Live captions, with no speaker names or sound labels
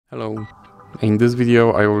Hello. In this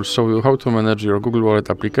video I will show you how to manage your Google Wallet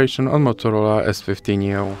application on Motorola S50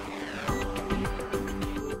 Neo.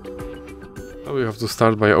 So you have to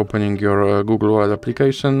start by opening your Google Wallet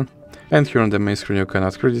application, and here on the main screen you can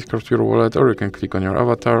add credit card to your wallet, or you can click on your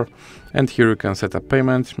avatar, and here you can set up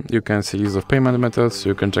payment. You can see list of payment methods,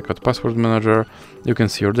 you can check out password manager, you can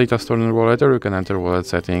see your data stored in your wallet, or you can enter wallet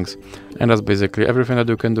settings. And that's basically everything that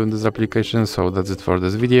you can do in this application. So that's it for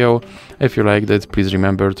this video. If you liked it, please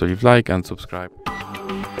remember to leave a like and subscribe.